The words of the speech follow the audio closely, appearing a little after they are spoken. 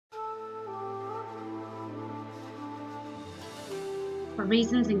for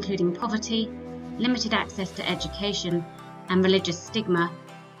reasons including poverty, limited access to education, and religious stigma,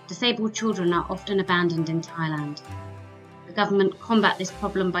 disabled children are often abandoned in Thailand. The government combat this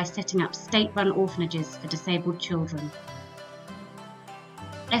problem by setting up state-run orphanages for disabled children.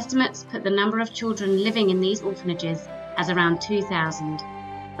 Estimates put the number of children living in these orphanages as around 2,000,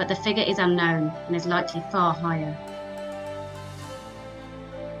 but the figure is unknown and is likely far higher.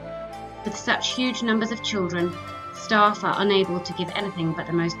 With such huge numbers of children, staff are unable to give anything but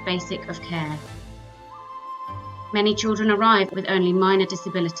the most basic of care. Many children arrive with only minor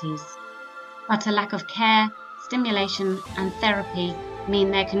disabilities, but a lack of care, stimulation and therapy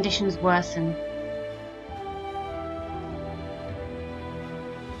mean their conditions worsen.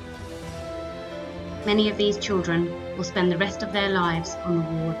 Many of these children will spend the rest of their lives on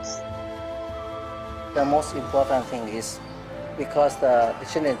the wards. The most important thing is because the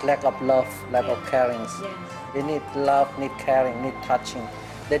children lack of love, lack of caring. They need love, need caring, need touching.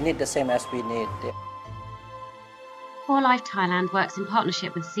 They need the same as we need. For Life Thailand works in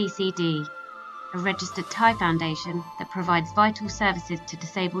partnership with CCD, a registered Thai foundation that provides vital services to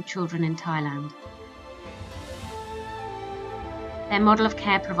disabled children in Thailand. Their model of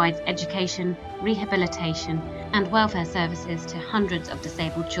care provides education, rehabilitation, and welfare services to hundreds of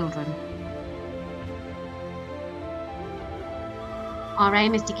disabled children. Our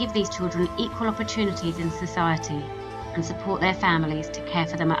aim is to give these children equal opportunities in society and support their families to care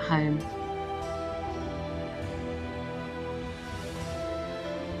for them at home.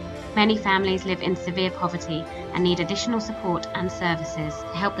 Many families live in severe poverty and need additional support and services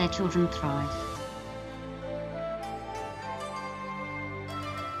to help their children thrive.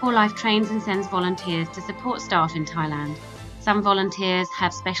 For Life trains and sends volunteers to support staff in Thailand. Some volunteers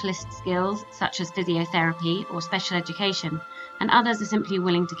have specialist skills such as physiotherapy or special education, and others are simply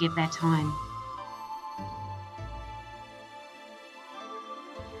willing to give their time.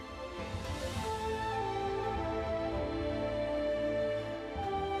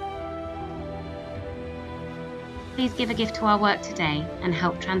 Please give a gift to our work today and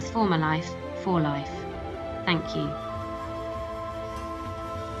help transform a life for life. Thank you.